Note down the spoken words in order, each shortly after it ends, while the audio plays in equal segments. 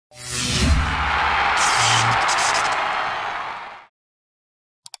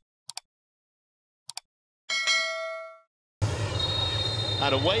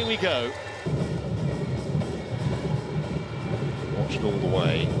And away we go. Watched all the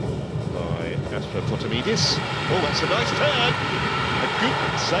way by Astropotamidis. Oh, that's a nice turn. A good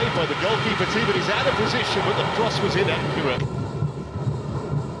save by the goalkeeper too, but he's out of position, but the cross was inaccurate.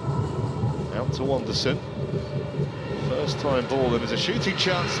 Out to Wanderson. First time ball, there was a shooting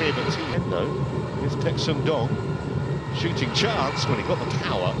chance here, but no. Here's Pek Sung Dong. Shooting chance when he got the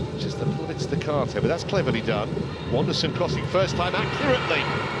power. Just a little bit staccato, but that's cleverly done. Wanderson crossing first time accurately.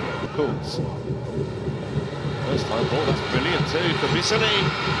 Cools. First time ball, that's brilliant too for Bissoli.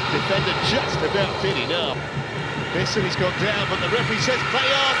 Defender just about thin enough. Bissoli's gone down, but the referee says play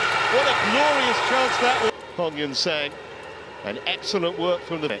on. What a glorious chance that was. Hong Yun Sang. And excellent work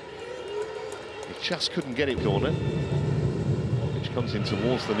from the net. He just couldn't get it corner. Which comes in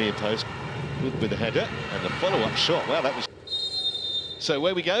towards the near post. Good with the header and the follow-up shot. Wow, that was... So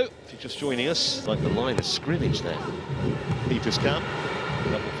where we go, if you're just joining us, like the line of scrimmage there. Keepers come.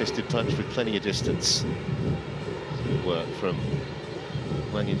 Double-fisted punch with plenty of distance. Good work from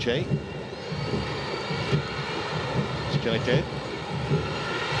Wang Yin-che. Skydead.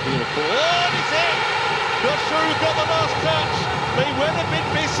 Beautiful. Oh, and it's in! Not sure who got the last touch. They went a bit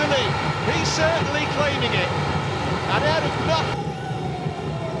Bissoli. He's certainly claiming it. And out of nothing.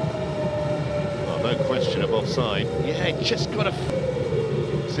 No question of offside. Yeah, just got a...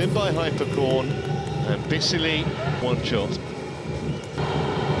 It's in by Hypercorn, and Bissoli, one shot.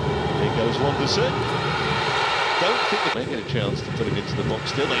 Here goes Wanderson. Don't think they may get a chance to put him into the box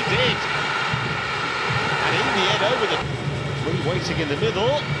still. They did! And in the end, over the... Three waiting in the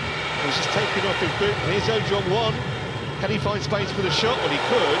middle. He was just taken off his boot. Here's Oh Jong-won. Can he find space for the shot? Well, he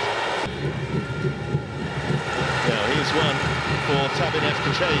could. Now, here's one for Tabinef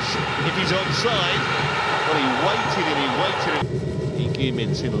to chase. If he's onside, well, he waited and he waited. Lee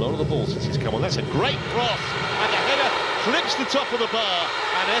Gi-min's seen a lot of the ball since he's come on. That's a great cross, and the header flips the top of the bar,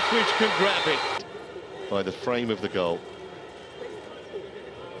 and Etheridge can grab it by the frame of the goal.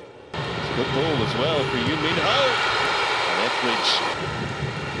 It's a good ball as well for Yoon Min Ho, and Etheridge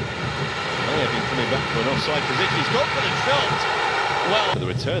may have been coming back for an offside position. He's gone for the shot. Well, for the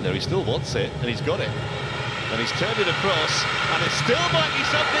return there, he still wants it, and he's got it. And he's turned it across, and there still might be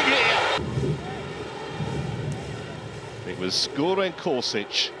something here. It was Goran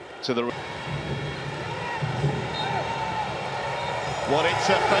Korsic to the... Well, it's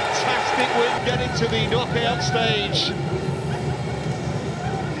a fantastic win getting to the knockout stage.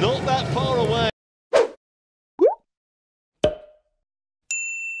 Not that far away.